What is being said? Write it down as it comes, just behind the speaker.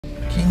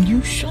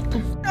you shut the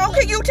Oh,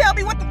 can you tell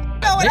me what the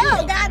going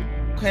on, God?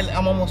 Okay,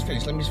 I'm almost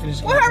finished. Let me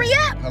finish. Well, hurry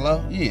up.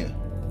 Hello? Yeah.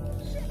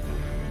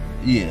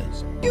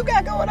 Yes. You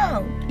got going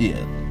on?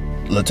 Yeah.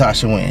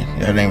 Tasha Wynn.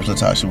 Her name is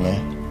Tasha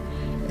Wynn.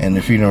 And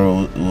the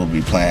funeral will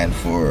be planned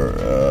for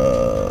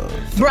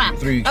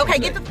 3 weeks. Okay,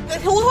 get the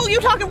who you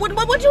talking? What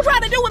you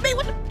trying to do with me?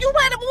 You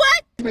trying to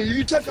what?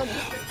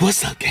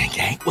 What's up,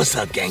 gang? What's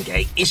up, gang?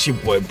 It's your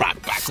boy Brock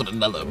back with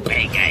another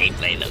bang. I ain't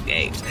play no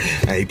games.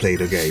 I ain't play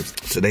no games.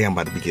 Today I'm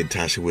about to be getting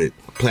Tasha with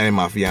planning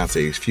my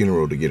fiance's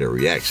funeral to get her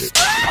reaction.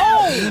 Oh!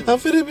 I'm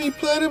finna be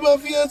planning my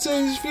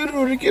fiance's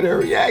funeral to get her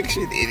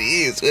reaction. It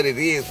is what it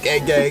is,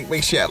 gang.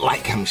 Make sure you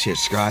like, comment, share,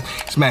 subscribe.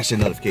 Smash that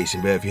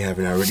notification bell if you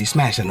haven't already.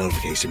 Smash that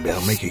notification bell.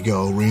 Make it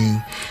go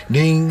ring,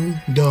 ding,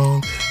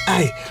 dong.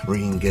 Aye,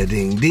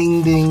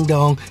 ring-a-ding,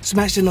 dong.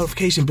 Smash the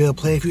notification bell,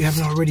 play if you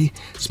haven't already.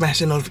 Smash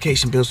the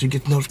notification bell so you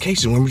get the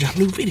notification when we drop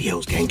new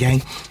videos,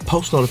 gang.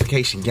 Post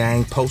notification,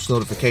 gang. Post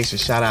notification.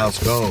 Shout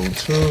outs go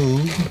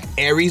to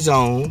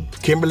Arizona,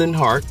 Kimberlyn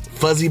Hart,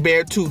 Fuzzy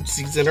Bear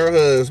Tootsies and her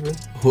husband.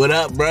 What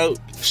up, bro?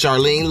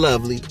 Charlene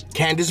Lovely,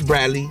 Candace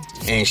Bradley,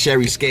 and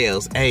Sherry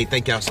Scales. Hey,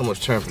 thank y'all so much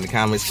for turning from the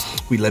comments.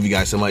 We love you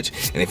guys so much.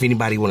 And if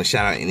anybody want to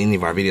shout out in any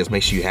of our videos,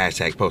 make sure you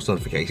hashtag post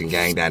notification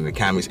gang down in the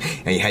comments.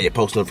 And you have your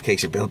post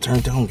notification bell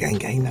turned on, gang.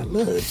 Now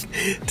look,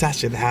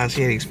 Tasha in the house,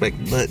 she ain't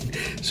expecting nothing.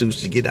 Soon as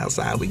she get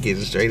outside, we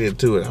getting straight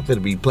into it. I'm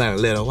finna be planning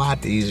a little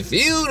Watty's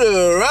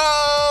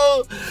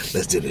funeral.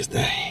 Let's do this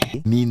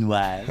thing.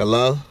 Meanwhile.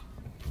 Hello?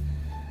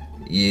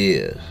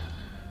 Yeah.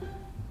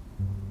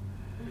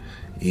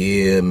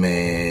 Yeah,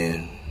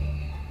 man.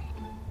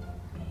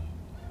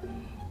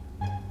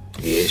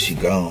 Yeah, she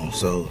gone.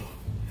 So,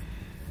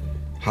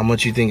 how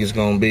much you think it's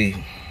gonna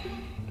be?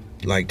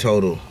 Like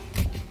total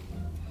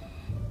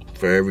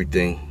for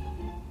everything?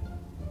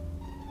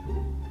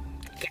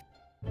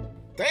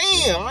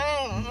 Damn,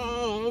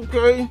 man.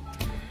 Okay.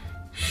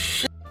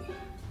 Shit.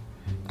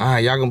 All right,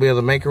 y'all gonna be able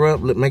to make her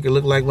up, make her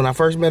look like when I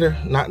first met her?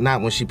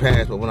 Not when she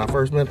passed, but when I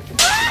first met her.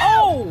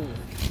 Oh.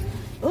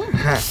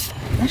 Huh.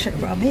 I should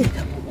have brought me a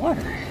cup of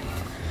water.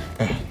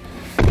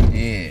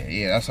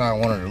 Yeah, that's how I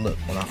wanted her to look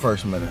when I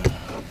first met her.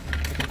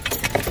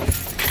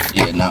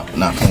 Yeah, not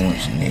not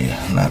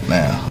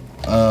now.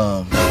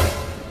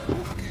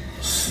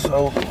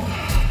 So,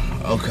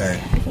 okay.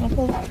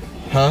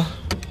 Huh?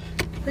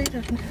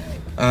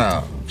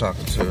 I'm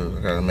talking to,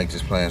 I gotta make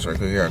this plans right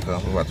quick. Here I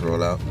come, we're about to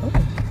roll out.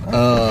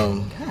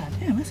 God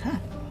damn, it's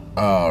hot.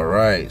 All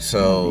right,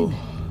 so,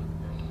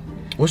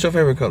 what's your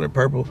favorite color?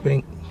 Purple,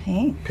 pink?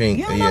 Pink,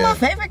 you don't know my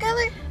favorite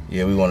color?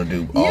 Yeah, we want to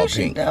do all you pink.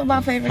 You should know my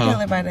favorite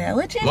color by now.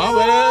 What you doing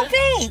My all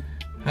pink?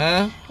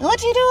 Huh?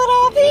 What you doing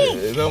all pink?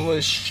 It's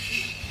almost...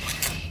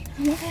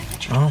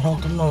 I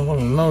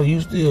don't know.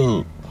 You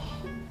still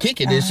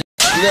kicking this shit.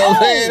 You know what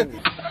I'm saying?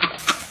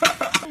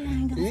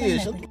 Yeah,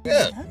 shut the fuck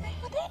up.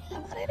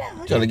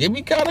 Okay, Trying to get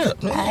me caught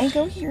up, man. I ain't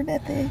go hear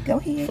nothing. Go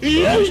here.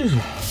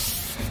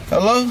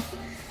 Hello?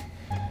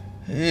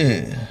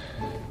 Yeah.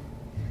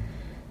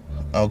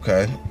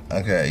 Okay,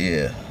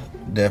 yeah.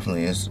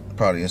 Definitely, it's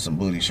probably in some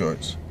booty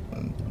shorts.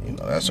 You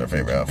know, that's her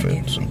favorite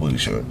outfit, some booty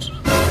shorts.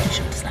 Booty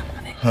shorts, not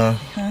my Huh?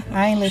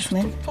 I ain't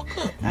listening.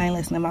 I ain't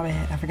listening, my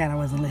bad. I forgot I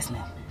wasn't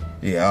listening.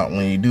 Yeah,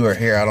 when you do her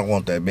hair, I don't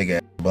want that big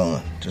ass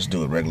bun. Just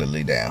do it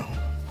regularly down.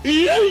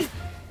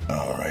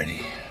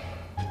 Alrighty.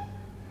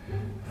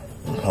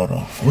 Hold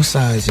on. What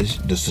size is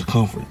the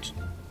circumference?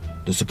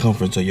 The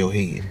circumference of your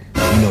head.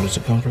 You know the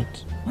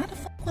circumference? Why the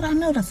fuck would I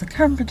know the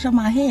circumference of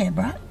my head,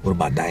 bro? What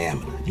about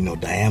diameter? You know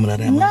diameter of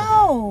that?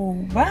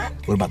 No, bro.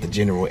 What about the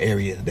general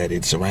area that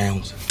it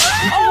surrounds?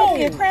 Oh,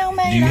 be a crown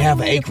man. Do you have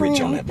an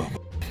acreage on that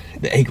bubble?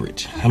 The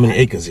acreage. How many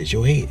acres is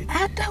your head?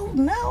 I don't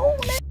know,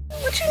 man.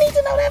 What you need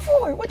to know that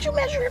for? What you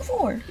measuring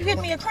for? You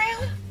getting me a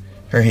crown?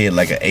 Her head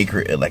like an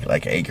acre,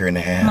 like an acre and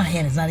a half. My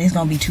head is not. It's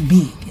gonna be too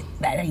big.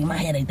 My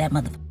head ain't that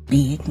motherfucking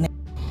big.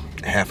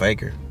 A half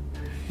acre.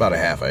 About a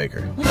half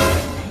acre.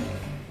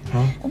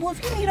 Huh? Well,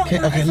 if you need all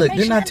okay, look,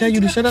 didn't I tell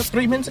you to shut up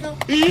 3 minutes ago?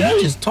 You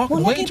just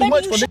talking way too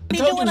much for them to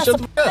tell you to shut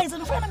the fuck up.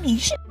 In front of me.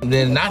 Shit.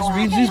 Then not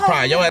to be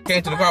probably your ass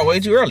came to the car way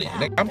too early.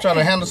 I'm trying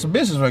to handle some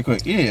business right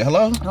quick. Yeah,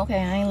 hello? Okay,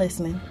 I ain't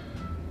listening.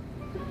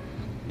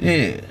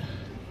 Yeah.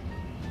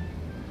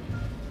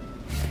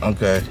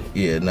 Okay.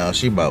 Yeah, now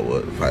she about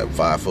what,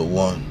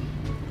 5'1"?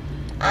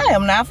 I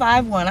am not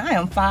 5'1". I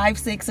am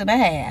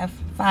 5'6.5".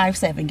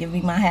 5'7". Give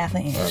me my half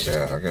an inch.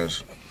 Okay, I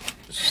guess.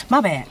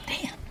 My bad.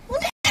 Damn. Well,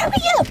 hurry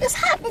up. It's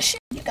hot and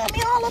shit. You got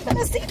me all up in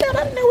the seatbelt.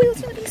 I didn't know we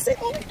was gonna be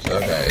sitting here.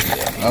 Okay.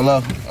 Yeah.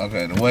 Hello.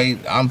 Okay. The way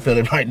I'm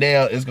feeling right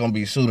now, it's gonna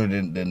be sooner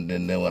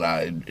than when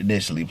I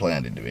initially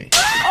planned it to be.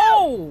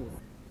 Oh.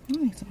 I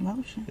need some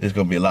lotion. It's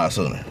gonna be a lot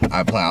sooner.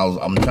 I'm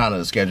trying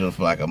to schedule it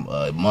for like a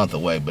month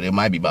away, but it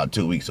might be about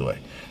 2 weeks away.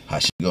 How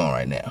she going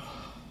right now?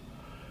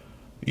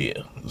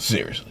 Yeah,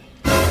 seriously.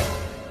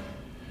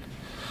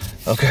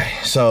 Okay,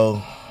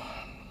 so,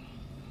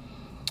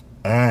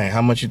 all right.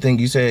 How much you think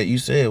you said? You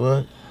said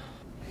what?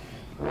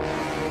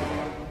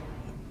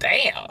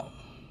 Damn.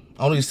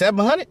 Only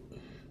 700?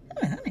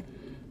 700.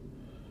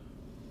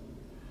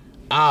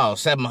 Oh,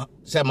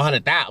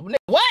 700,000.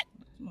 What?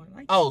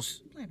 Oh,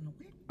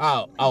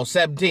 17,000. Oh,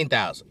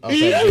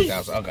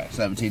 17,000. Okay,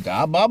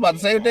 17,000. I'm about to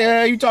say, what the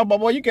hell you talking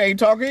about, boy? You can't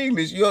talk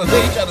English. You know what I'm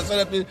saying? You trying to set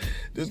up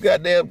this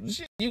goddamn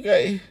shit. You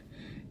can't.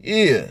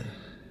 Yeah.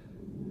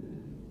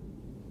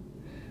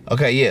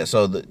 Okay, yeah.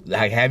 So,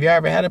 have you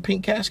ever had a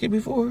pink casket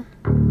before?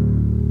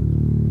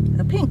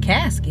 A pink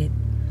casket?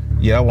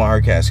 Yeah, I want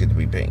her casket to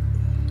be pink.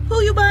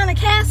 Who you buying a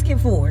casket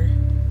for?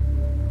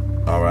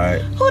 All right.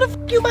 Who the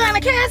f you buying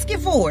a casket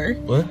for?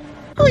 What?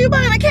 Who you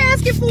buying a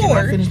casket for? Can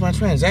I finish my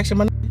transaction,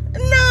 my No.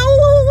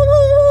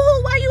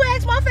 Why you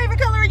ask my favorite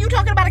color? Are you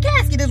talking about a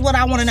casket is what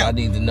I want to know. I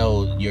need to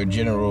know your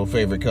general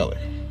favorite color.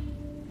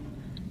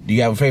 Do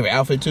you have a favorite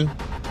outfit too?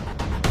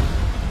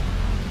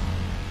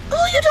 Who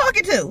you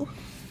talking to?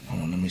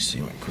 Hold on, let me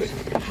see right quick.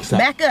 Stop.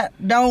 Back up.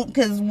 Don't,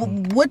 because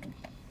what?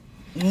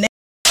 I need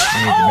to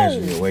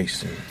measure your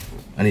waist.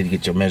 I need to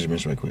get your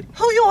measurements right quick.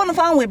 Who you on the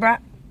phone with, bro?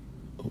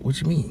 What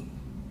you mean?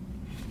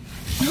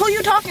 Who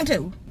you talking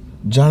to?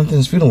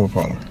 Jonathan's funeral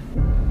parlor.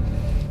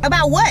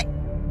 About what?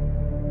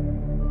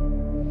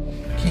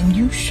 Can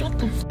you shut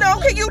the f***? No,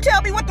 can you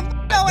tell me what the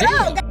f going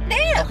on?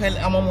 Goddamn. Okay,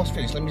 I'm almost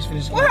finished. Let me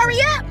finish. Well, hurry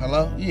up.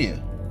 Hello? Yeah.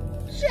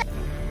 Shit.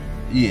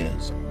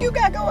 Yes. You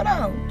got going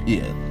on?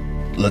 Yeah.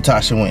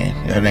 Tasha Wynn.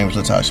 Her name is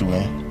Tasha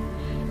Wynn.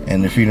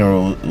 And the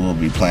funeral will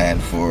be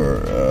planned for,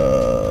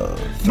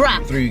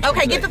 Bruh. 3 weeks.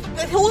 Okay, get the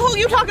who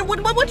you talking with?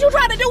 What you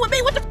trying to do with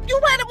me? What the you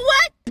planning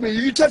what?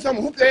 You touch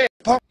something, whoop that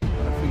pump.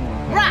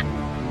 Bruh.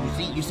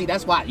 You see,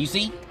 that's why. You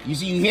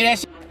hear that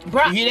shit?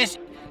 Bruh. You hear that shit?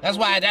 That's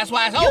why it's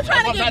over. You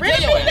trying to get rid of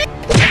me?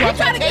 You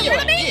trying to get rid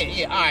of me?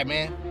 Yeah, all right,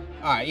 man.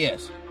 All right,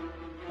 yes.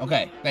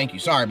 Okay, thank you.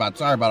 Sorry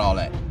about all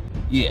that.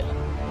 Yeah,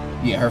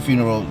 her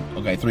funeral,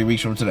 okay, 3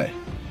 weeks from today.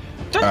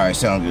 All right,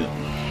 sound good.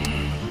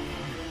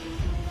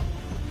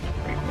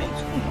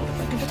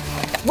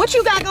 What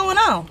you got going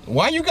on?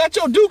 Why you got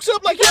your dukes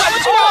up like you got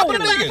what you robbing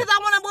a nigga? Because I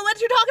want to,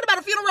 what you talking about,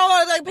 a funeral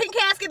or like pink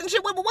casket and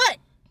shit, what?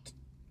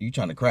 You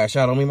trying to crash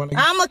out on me, my nigga?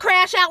 I'm going to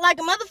crash out like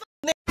a motherfucker.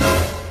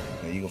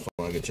 Okay, you gonna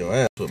fucking get your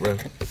ass put, bro.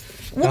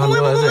 Who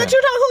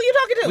you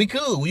talking to? We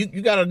cool.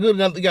 You got a good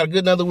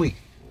another week.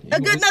 A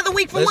good another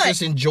week for Let's what?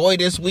 just enjoy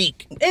this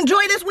week.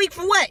 Enjoy this week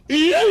for what?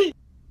 Because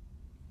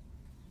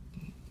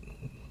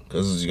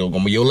it's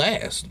gonna be your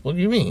last. What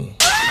do you mean?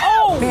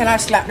 Oh! Man, I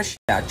slapped the shit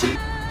out you.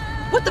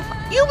 What the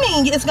f you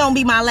mean it's gonna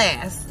be my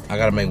last? I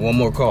gotta make one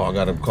more call. I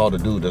gotta call the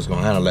dude that's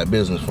gonna handle that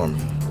business for me.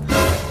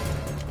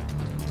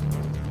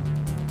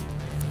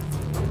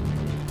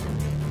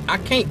 I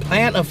can't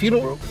plan a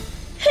funeral?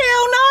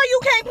 Hell no, you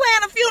can't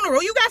plan a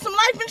funeral. You got some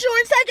life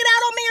insurance, take it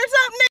out on me or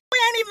something? We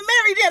ain't even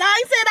married yet. I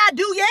ain't said I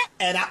do yet.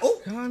 And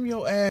calm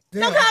your ass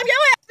down. No, calm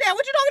your ass down.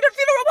 What you talking to the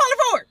funeral parlor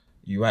for?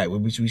 You right.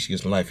 We should get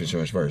some life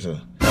insurance first, huh?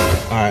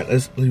 All right,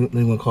 let's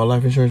call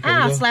life insurance.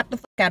 I'll slap the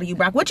fuck out of you,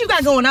 Brock. What you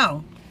got going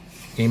on?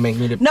 Can you make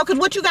me the No, because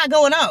what you got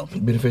going on?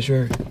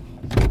 beneficiary?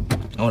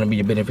 I want to be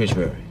your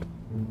beneficiary.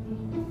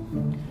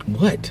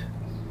 What?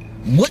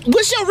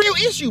 What's your real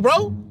issue,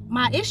 bro?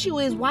 My issue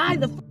is why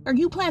the fuck are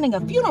you planning a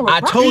funeral, I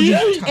bro? told you.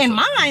 And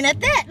mine at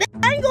that.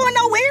 I ain't going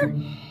nowhere.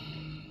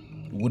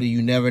 Woody,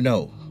 you never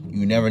know.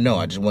 You never know.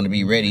 I just want to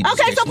be ready.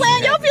 Okay, so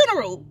plan your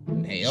funeral.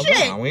 Hell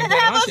Shit, no, we ain't have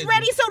planning us shit.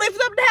 ready so if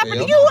something happen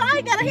Hell to you, no. I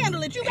ain't gotta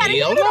handle it. You gotta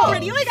Hell handle it no.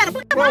 already. You ain't gotta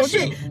plan my Wrong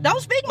shit. with you?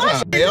 Don't speak my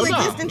shit hell into no,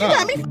 existence. no. You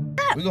got me f***ed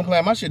up. We're gonna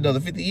plan my shit another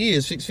 50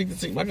 years,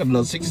 60, I got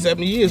another 60,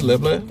 70 years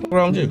left, man. What's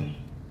wrong with you?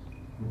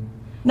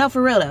 No,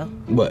 for real though.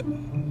 What?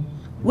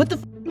 What the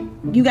f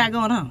you got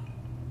going on?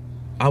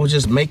 I was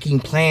just making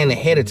plan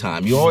ahead of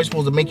time. You're always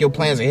supposed to make your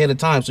plans ahead of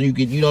time so you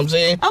could, you know what I'm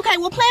saying? Okay,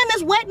 well plan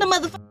this wet in the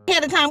motherfucker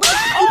ahead of time.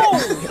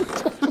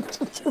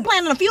 What you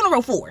planning a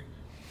funeral for?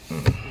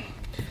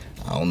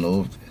 I don't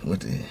know what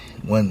the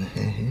one.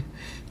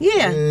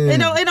 Yeah,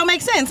 it don't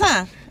make sense,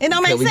 huh? It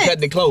don't make We sense.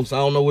 cutting it close. I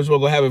don't know which one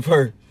gonna have it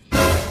first.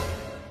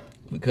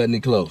 We cutting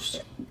it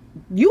close.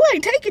 You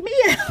ain't taking me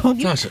out.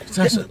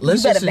 Tasha,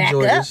 let's just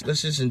enjoy this.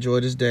 Let's just enjoy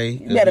this day.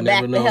 You better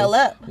back the hell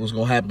up. What's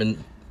gonna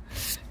happen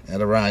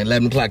at around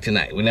 11 o'clock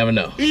tonight? We never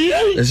know.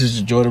 Let's just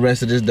enjoy the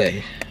rest of this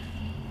day.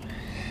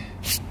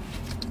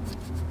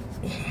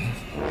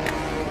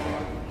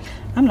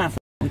 I'm not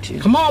with you.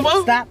 Come on,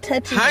 bro. Stop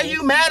touching How me.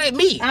 you mad at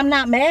me? I'm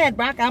not mad,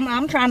 Brock.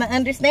 I'm trying to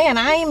understand.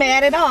 I ain't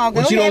mad at all.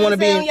 Go But you ahead don't wanna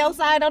and stay be on your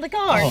side of the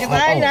car. I ain't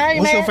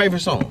What's mad. your favorite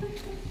song?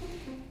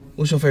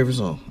 What's your favorite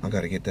song? I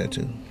gotta get that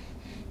too.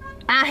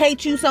 I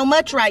hate you so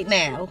much right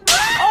now.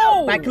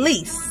 Oh, by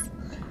Khalees.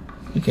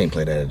 You can't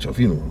play that at your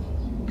funeral.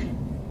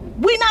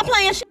 We not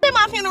playing shit at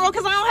my funeral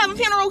because I don't have a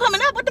funeral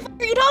coming up. What the fuck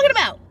are you talking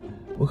about?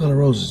 What color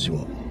roses you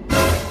want?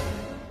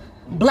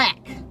 Black.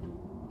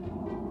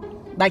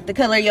 Like the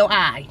color of your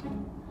eye.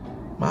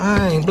 My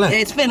eye ain't black.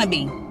 It's finna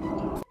be.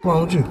 What's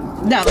wrong with you?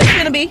 No, it's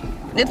finna be.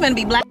 It's finna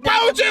be black.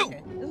 Why would you?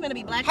 It's finna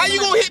be black. How you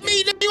gonna hit me?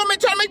 You gonna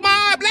try to make my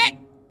eye black?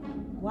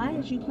 Why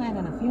is you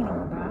planning a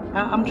funeral, bro?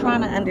 I'm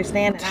trying to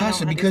understand.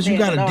 Tasha, because you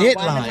got a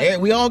deadline.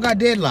 We all got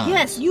deadlines.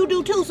 Yes, you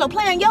do too. So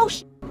plan your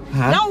shit.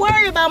 Huh? Don't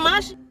worry about my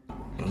shit.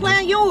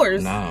 Plan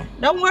yours. No.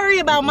 Don't worry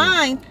about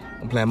mine.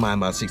 I'm planning mine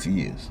about 60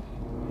 years.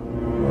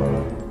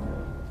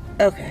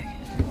 Okay.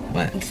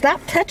 What? Stop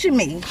touching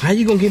me. How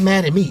you gonna get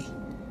mad at me?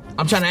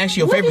 I'm trying to ask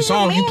you your favorite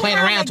song. You playing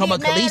around talking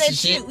about Khalees and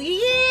shit.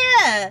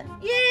 Yeah.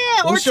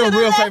 What's your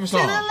real favorite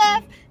song? To the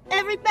left,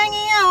 everything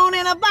you own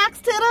in a box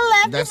to the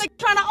left. That's like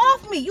trying to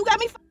off me. You got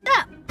me fucked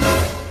up.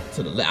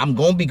 To the left. I'm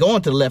gonna be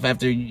going to the left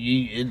after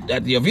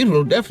your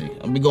funeral. Definitely.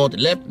 I'm gonna be going to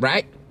the left,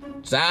 right,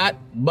 side,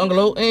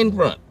 bungalow, and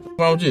front. What's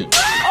wrong with you?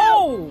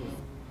 Oh.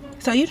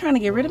 So you trying to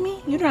get rid of me?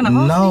 You trying to off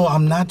me? No,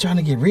 I'm not trying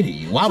to get rid of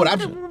you. Why would I?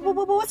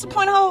 What's the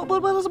point of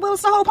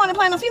what's the whole point of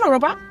playing a funeral,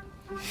 bro?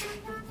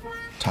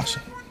 Tasha,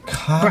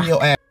 calm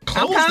your ass.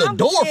 Close the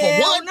door for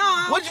what? No,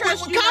 I don't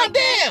trust you. Calm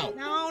down.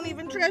 I don't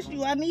even trust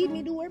you. I need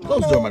me to wear my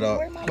Close the door, my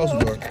dog. Close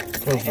the door.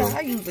 Close the door.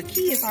 I use the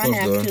key if I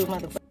have to,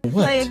 motherfucker.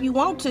 What? Play if you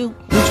want to.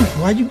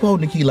 Why you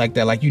holding the key like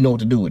that? Like you know what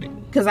to do with it?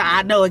 Because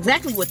I know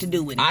exactly what to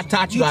do with it. I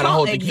taught you how to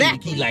hold the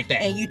key like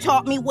that. And you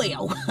taught me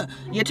well.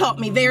 You taught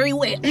me very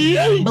well.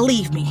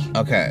 Believe me.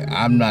 Okay,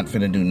 I'm not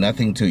finna do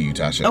nothing to you,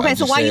 Tasha. Okay,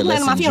 so why are you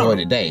planning my funeral?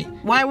 Enjoy the day.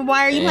 Why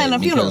are you planning a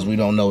funeral? Because we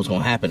don't know what's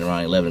gonna happen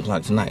around 11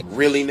 o'clock tonight.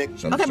 Really, Nick?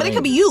 So okay, but it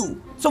could be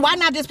you. So why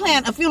not just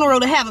plan a funeral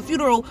to have a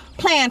funeral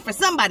planned for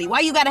somebody? Why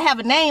you gotta have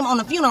a name on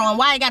the funeral and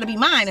why it gotta be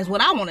mine is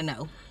what I wanna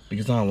know.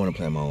 Because I don't wanna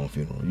plan my own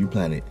funeral. You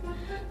plan it.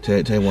 Tell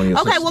one of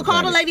your okay, well,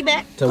 call the lady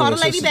back. Call the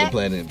lady back.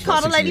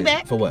 Call the lady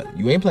back. For what?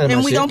 You ain't planning my shit.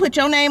 And we gonna put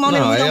your name on it.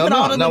 We gonna put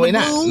all the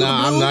blue. No,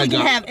 I'm not. We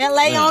can have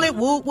LA on it.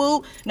 Whoop,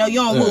 whoop. No, you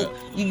don't whoop.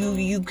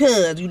 You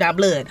cuz. You not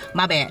blood.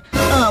 My bad.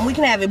 We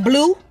can have it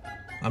blue.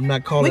 I'm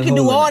not calling We can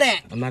do all that.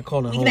 I'm not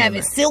calling We can have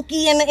it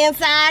silky in the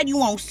inside. You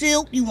want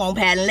silk. You want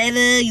patent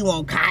leather. You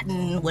want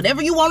cotton.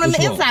 Whatever you want on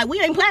the inside. We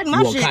ain't planning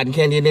my shit. You want cotton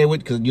candy in there with?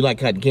 Because you like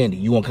cotton candy.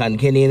 You want cotton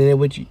candy in there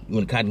with you? You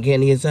want cotton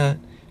candy inside?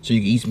 So you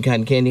can eat some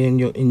cotton candy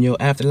in your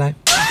afterlife?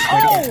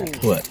 Oh.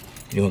 What?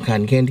 You want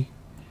cotton candy?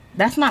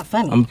 That's not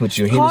funny. I'm gonna put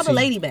you in Hennessy. Call the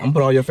lady back. I'm gonna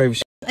put all your favorite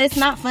shit. It's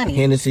not funny.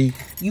 Hennessy.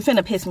 You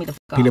finna piss me the fuck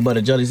off. Peanut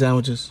butter jelly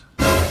sandwiches.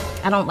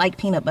 I don't like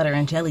peanut butter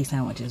and jelly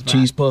sandwiches, bro.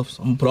 Cheese puffs.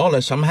 I'm gonna put all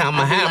that shit. I'm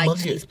gonna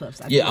have cheese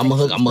puffs. Yeah, I'm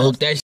gonna hook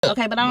that shit up.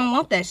 Okay, but I don't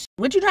want that shit.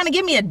 What you trying to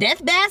give me, a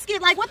death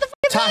basket? Like, what the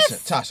fuck is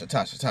this?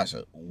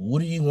 Tasha, what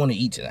do you want to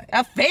eat tonight?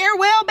 A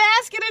farewell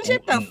basket and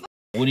shit? The fuck?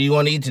 What do you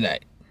want to eat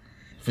tonight?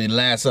 For your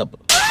last supper.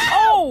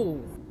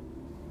 Oh!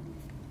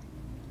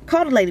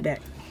 Call the lady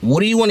back. What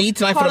do you want to eat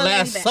tonight for the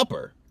last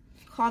supper?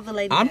 Call the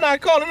lady I'm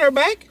back. not calling her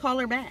back. Call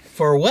her back.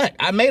 For what?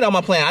 I made all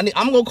my plan.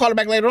 I'm going to call her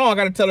back later on. I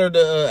got to tell her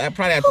to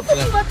probably have to. Who put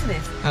you up to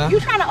this? Huh? You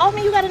trying to off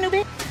me? You got a new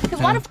bitch? Because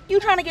why the fuck you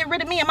trying to get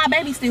rid of me and my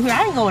baby's still here?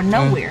 I ain't going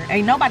nowhere.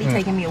 Ain't nobody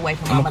taking me away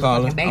from my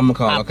motherfucking baby. I'm going to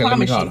call her. Okay, let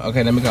me call her.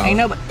 Okay, let me call her. Ain't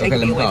nobody taking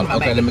me away from my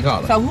baby. Okay, let me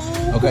call her. So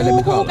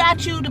who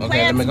got you to plan?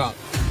 Okay, let me call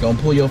her. Don't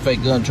pull your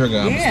fake gun trigger.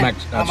 I'm going to smack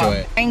out your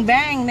ass. Bang,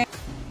 bang, nigga.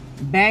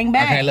 Bang,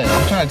 bang. Okay, look,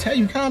 I'm trying to tell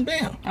you, calm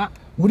down.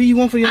 What do you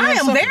want for your last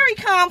supper? I am very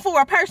calm for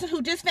a person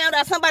who just found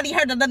out somebody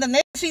heard the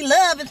nigga she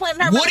loved and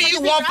planning her. What do you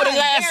want for the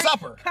last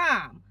supper?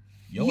 Calm.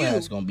 Your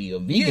ass gonna be a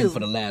vegan for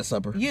the last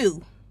supper.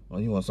 You. Oh,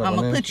 you want to suck I'm on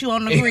gonna that? put you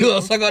on the grill. grill. You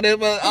gonna suck on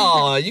that?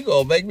 Oh, you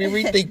gonna make me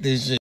rethink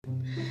this shit.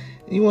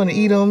 You want to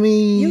eat on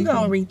me? You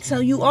gonna so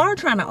you are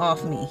trying to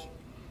off me?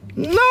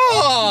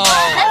 No.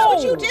 That's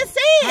what you just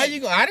said. How you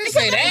gonna? I didn't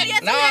say that.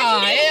 No,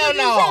 hell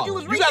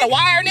no. You got a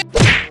wire in it?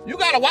 You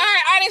got a wire?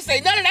 I didn't say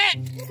none of that.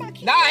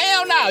 Nah,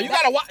 hell no. You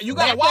got a wire? You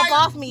got a wire?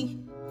 Off me.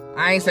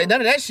 I ain't say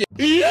none of that shit.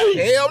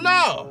 Hell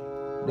no.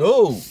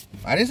 No,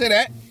 I didn't say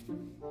that.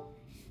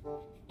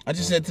 I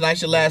just said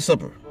tonight's your last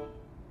supper.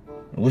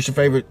 What's your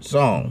favorite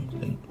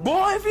song?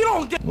 Boy, if you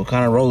don't get... What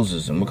kind of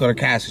roses and what kind of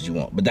caskets you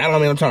want? But that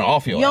don't mean I'm trying to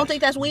off your You don't ass.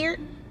 think that's weird?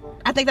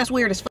 I think that's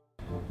weird as fuck.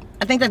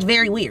 I think that's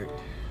very weird.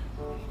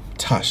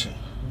 Tasha,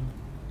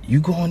 you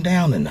going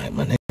down tonight,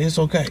 my nigga. It's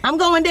okay. I'm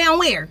going down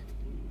where?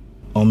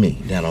 On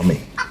me. Down on me.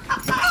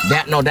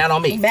 Down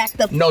on me. Back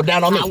the... No,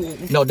 down on me.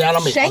 No, down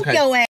on me. Shake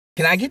your ass.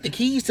 Can I get the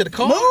keys to the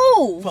car?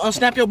 Move. For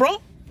unsnap your bro?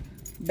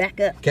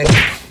 Back up. Okay.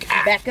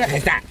 Back up.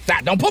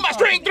 Stop. Don't pull my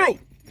string through.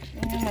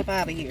 I'm up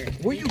out of here.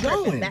 Where you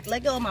going?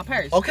 Let go of my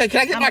purse. Okay,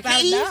 can I get my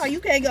keys? No, you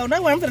can't go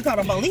nowhere. I'm gonna call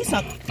the police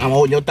on you. I'm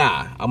holding your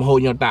thigh.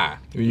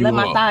 Let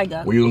my thigh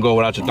go. Where you gonna go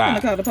without your thigh?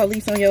 I'm gonna call the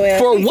police on your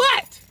ass. For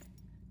what?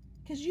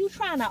 Cause you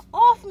trying to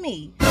off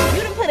me.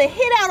 You done put a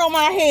hit out on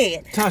my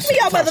head. Tasha, Give me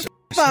your mother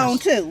phone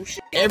too.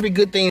 Every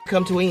good thing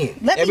come to an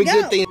end. Every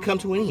good thing come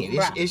to an end.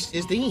 It's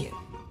the end.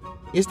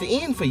 It's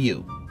the end for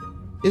you.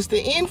 It's the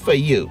end for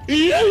you.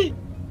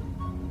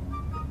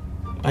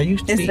 I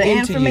used to be into you.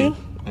 It's the end for me?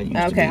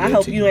 Okay, I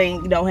hope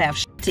you don't have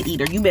shit to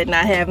eat, or you better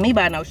not have me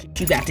by no shit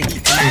you got to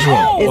eat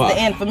tonight. It's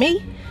the end for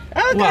me?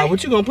 Okay. Why?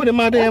 What you gonna put in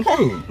my damn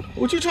food?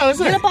 What you trying to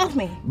say? Get up off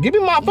me. Give me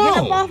my phone. Get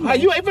up off me.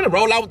 You ain't finna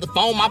roll out with the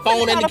phone, my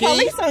phone and the keys.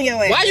 Police on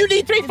your ass. Why you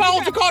need 3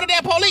 phones to call the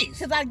damn police?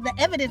 Cause the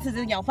evidence is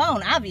in your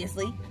phone,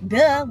 obviously.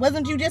 Duh.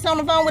 Wasn't you just on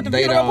the phone with the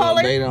funeral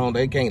caller?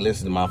 They can't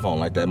listen to my phone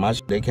like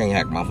that. They can't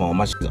hack my phone.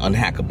 My shit's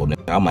unhackable.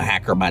 I'm a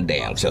hacker my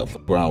damn self.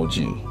 What's wrong with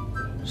you?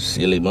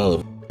 Silly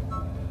mother.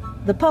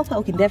 The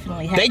popo can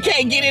definitely hack. They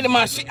can't get into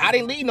my shit. I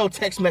didn't leave no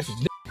text message.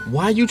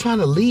 Why you trying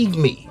to leave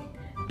me?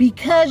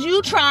 Because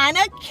you trying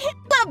to kill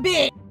a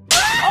bitch.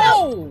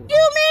 Oh,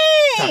 you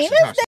mean?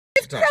 This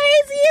is crazy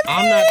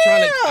as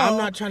hell. I'm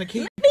not trying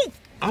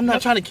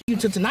to keep you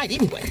till tonight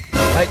anyway.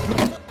 Like,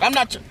 I'm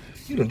not.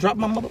 You done dropped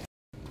my mother.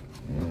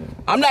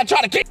 I'm not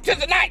trying to kick to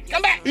the night.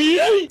 Come back.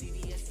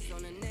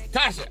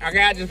 Tasha,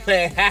 okay, I just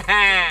playing.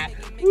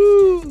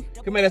 Woo.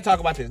 Come here, let's talk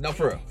about this. No,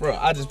 for real.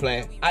 I just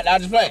playing. I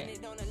just playing.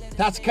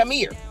 Tasha, come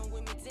here.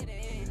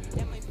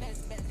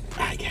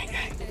 Alright, gang.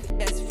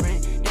 Best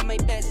friend, that my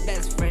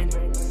best friend.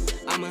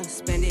 I'ma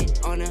spend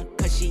it on her,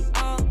 cause she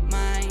all mine.